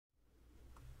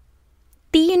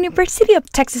University of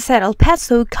Texas at El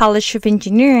Paso College of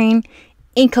Engineering,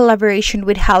 in collaboration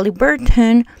with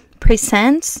Halliburton,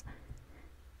 presents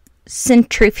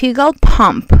Centrifugal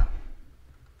Pump.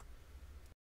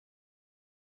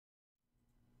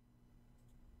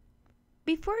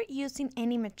 Before using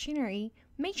any machinery,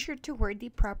 make sure to wear the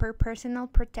proper personal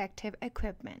protective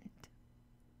equipment.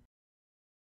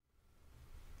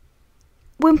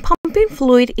 When pumping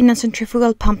fluid in a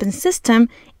centrifugal pumping system,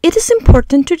 it is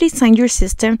important to design your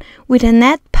system with a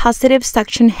net positive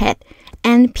suction head,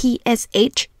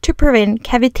 NPSH, to prevent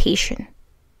cavitation.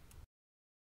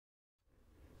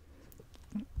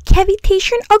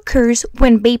 Cavitation occurs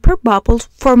when vapor bubbles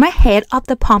form ahead of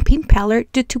the pump impeller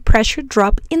due to pressure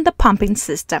drop in the pumping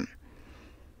system.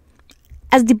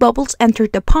 As the bubbles enter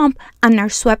the pump and are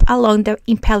swept along the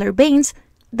impeller vanes,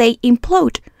 they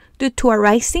implode due to a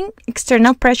rising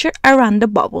external pressure around the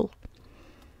bubble.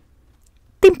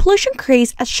 The implosion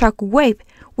creates a shock wave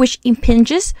which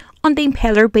impinges on the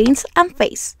impeller vanes and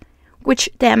face, which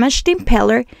damage the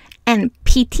impeller, and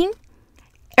pitting,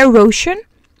 erosion,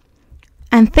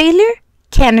 and failure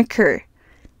can occur.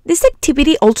 This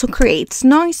activity also creates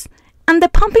noise, and the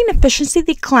pumping efficiency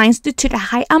declines due to the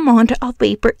high amount of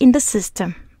vapor in the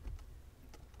system.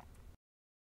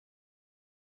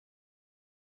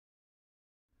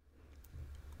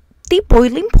 The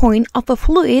boiling point of a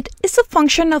fluid is a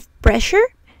function of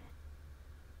pressure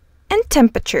and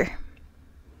temperature.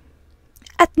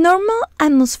 At normal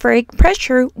atmospheric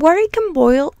pressure, water can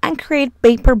boil and create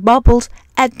vapor bubbles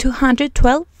at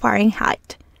 212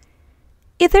 Fahrenheit.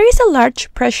 If there is a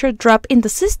large pressure drop in the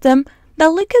system, the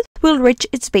liquid will reach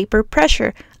its vapor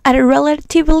pressure at a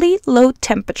relatively low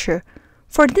temperature.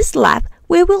 For this lab,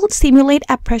 we will simulate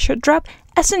a pressure drop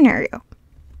scenario.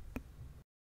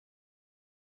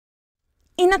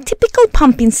 In a typical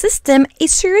pumping system, a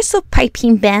series of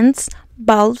piping bands,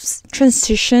 valves,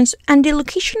 transitions, and the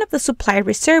location of the supply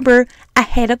reservoir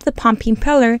ahead of the pump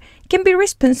impeller can be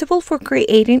responsible for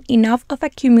creating enough of a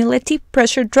cumulative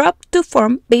pressure drop to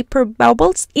form vapor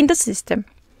bubbles in the system.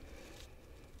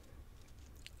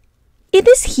 It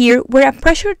is here where a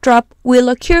pressure drop will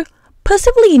occur,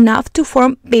 possibly enough to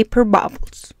form vapor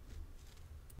bubbles.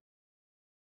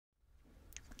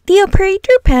 The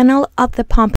operator panel of the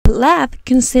pump lab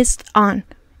consists on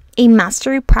a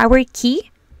master power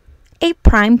key, a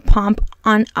prime pump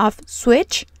on-off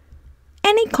switch,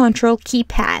 and a control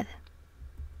keypad.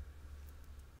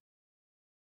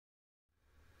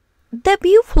 The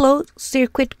view flow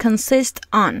circuit consists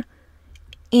on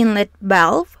inlet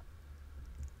valve,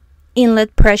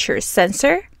 inlet pressure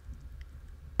sensor,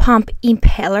 pump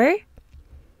impeller,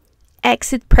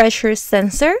 exit pressure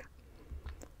sensor,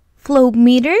 flow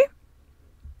meter,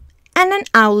 and an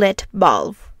outlet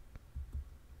valve.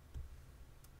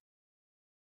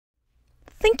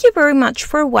 Thank you very much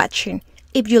for watching.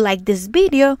 If you like this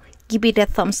video, give it a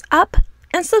thumbs up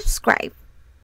and subscribe.